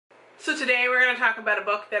So today we're going to talk about a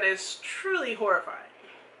book that is truly horrifying.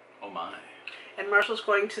 Oh my. And Marshall's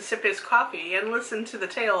going to sip his coffee and listen to the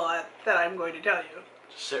tale that I'm going to tell you.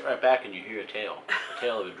 Just sit right back and you hear a tale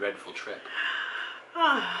of a dreadful trip.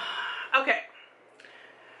 Okay.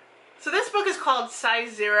 So this book is called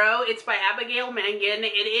Size Zero. It's by Abigail Mangin.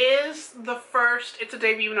 It is the first, it's a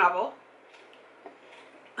debut novel.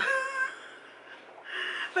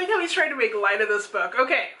 I like how he's trying to make light of this book.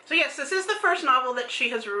 Okay, so yes, this is the first novel that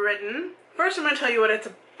she has written. First, I'm going to tell you what it's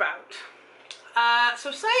about.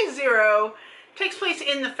 So Size Zero takes place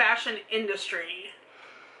in the fashion industry.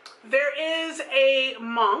 There is a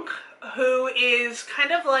monk who is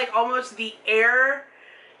kind of like almost the heir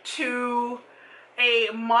to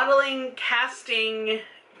a modeling casting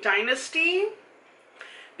dynasty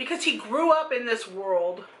because he grew up in this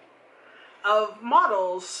world of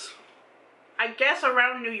models, I guess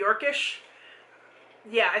around New Yorkish.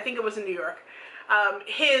 Yeah, I think it was in New York.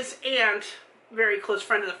 His aunt, very close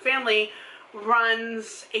friend of the family,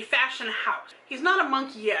 runs a fashion house. He's not a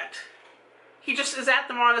monk yet. He just is at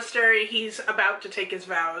the monastery. He's about to take his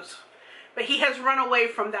vows. But he has run away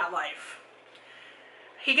from that life.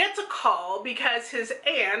 He gets a call because his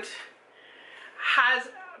aunt has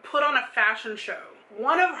put on a fashion show.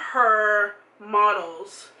 One of her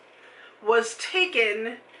models was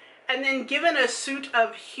taken and then given a suit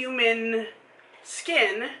of human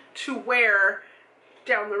skin to wear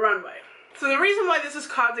down the runway. So the reason why this is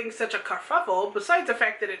causing such a kerfuffle, besides the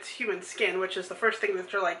fact that it's human skin, which is the first thing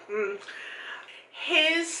that you're like,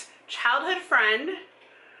 his childhood friend,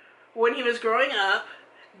 when he was growing up,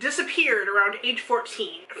 disappeared around age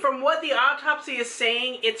 14. From what the autopsy is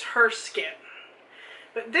saying, it's her skin.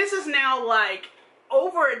 But this is now like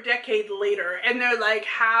over a decade later, and they're like,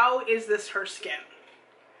 how is this her skin?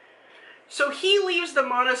 So he leaves the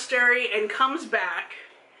monastery and comes back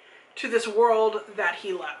to this world that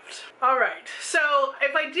he left. Alright, so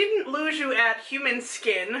if I didn't lose you at human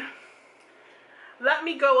skin, let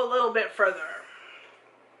me go a little bit further.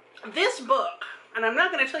 This book, and I'm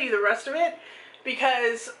not going to tell you the rest of it,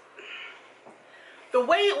 because the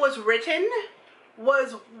way it was written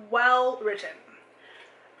was well written.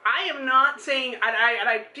 I am not saying, and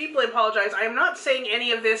I deeply apologize, I am not saying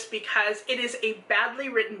any of this because it is a badly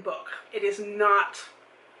written book. It is not,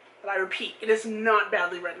 but I repeat, it is not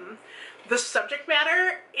badly written. The subject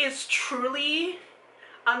matter is truly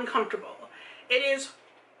uncomfortable. It is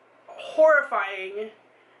horrifying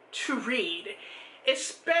to read,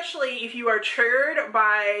 especially if you are triggered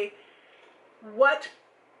by what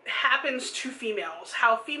happens to females,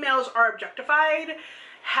 how females are objectified,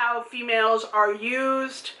 how females are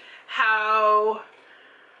used, how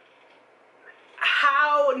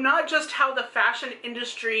not just how the fashion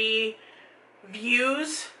industry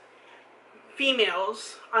views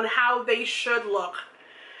females on how they should look,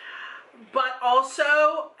 but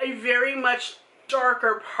also a very much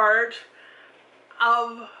darker part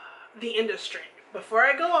of the industry. Before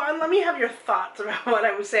I go on, let me have your thoughts about what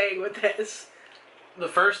I'm saying with this. The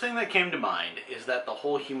first thing that came to mind is that the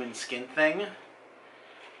whole human skin thing,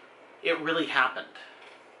 it really happened.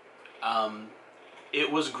 It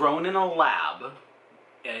was grown in a lab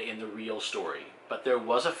in the real story, but there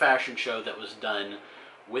was a fashion show that was done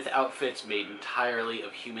with outfits made entirely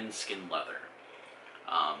of human skin leather.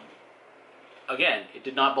 Again, it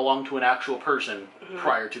did not belong to an actual person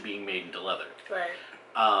prior to being made into leather. Right.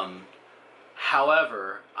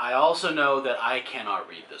 However, I also know that I cannot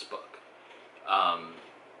read this book.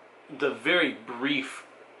 The very brief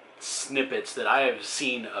snippets that I have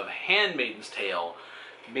seen of Handmaid's Tale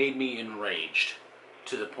made me enraged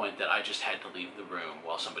to the point that I just had to leave the room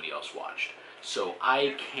while somebody else watched. So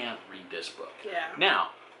I can't read this book. Yeah. Now,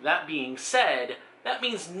 that being said, that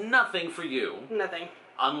means nothing for you. Nothing.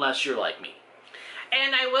 Unless you're like me.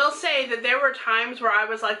 And I will say that there were times where I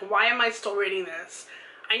was like, why am I still reading this?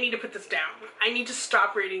 I need to put this down. I need to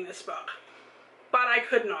stop reading this book. But I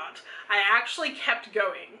could not. I actually kept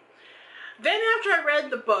going. Then after I read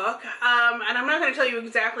the book, and I'm not going to tell you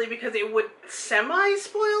exactly because it would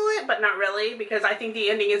semi-spoil it, but not really, because I think the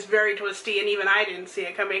ending is very twisty and even I didn't see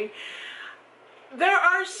it coming. There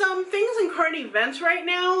are some things in current events right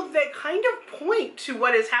now that kind of point to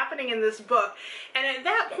what is happening in this book. And at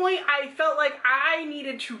that point, I felt like I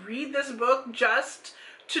needed to read this book just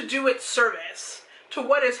to do its service to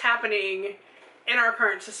what is happening in our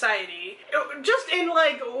current society. Just in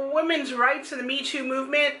like women's rights and the Me Too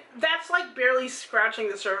movement, that's like barely scratching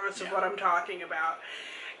the surface of what I'm talking about.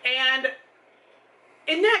 And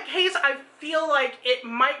in that case, I feel like it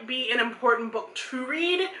might be an important book to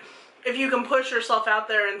read if you can push yourself out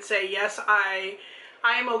there and say, yes, I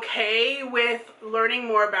am okay with learning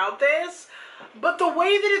more about this. but the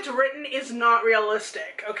way that it's written is not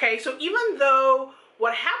realistic, okay? So even though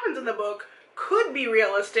what happens in the book could be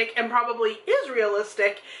realistic and probably is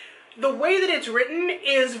realistic, the way that it's written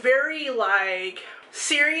is very, like,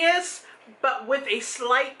 serious, but with a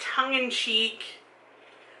slight tongue-in-cheek,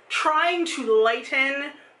 trying to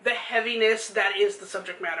lighten the heaviness that is the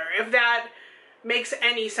subject matter, if that makes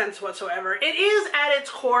any sense whatsoever. It is at its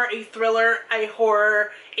core a thriller, a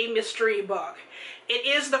horror, a mystery book. It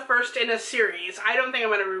is the first in a series. I don't think I'm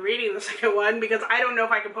going to be reading the second one because I don't know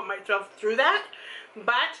if I can put myself through that,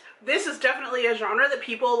 but this is definitely a genre that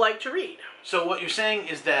people like to read. So what you're saying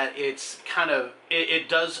is that it's kind of, it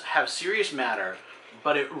does have serious matter,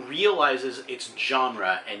 but it realizes its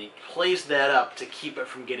genre and it plays that up to keep it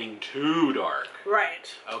from getting too dark.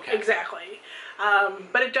 Right. Okay. Exactly.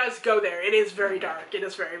 But it does go there. It is very dark. It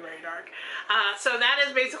is very, very dark. So that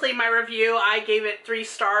is basically my review. I gave it 3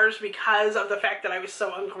 stars because of the fact that I was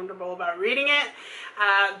so uncomfortable about reading it.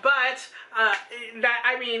 I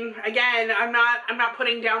mean, again, I'm not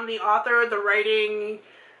putting down the author, the writing,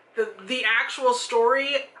 the actual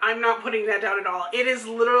story. I'm not putting that down at all. It is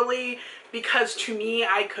literally because to me,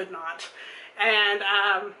 I could not. And,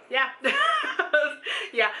 yeah.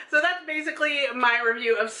 Yeah, so that's basically my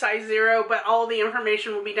review of Size Zero, but all the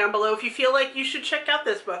information will be down below if you feel like you should check out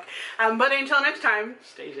this book. But until next time,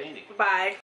 stay zany. Bye.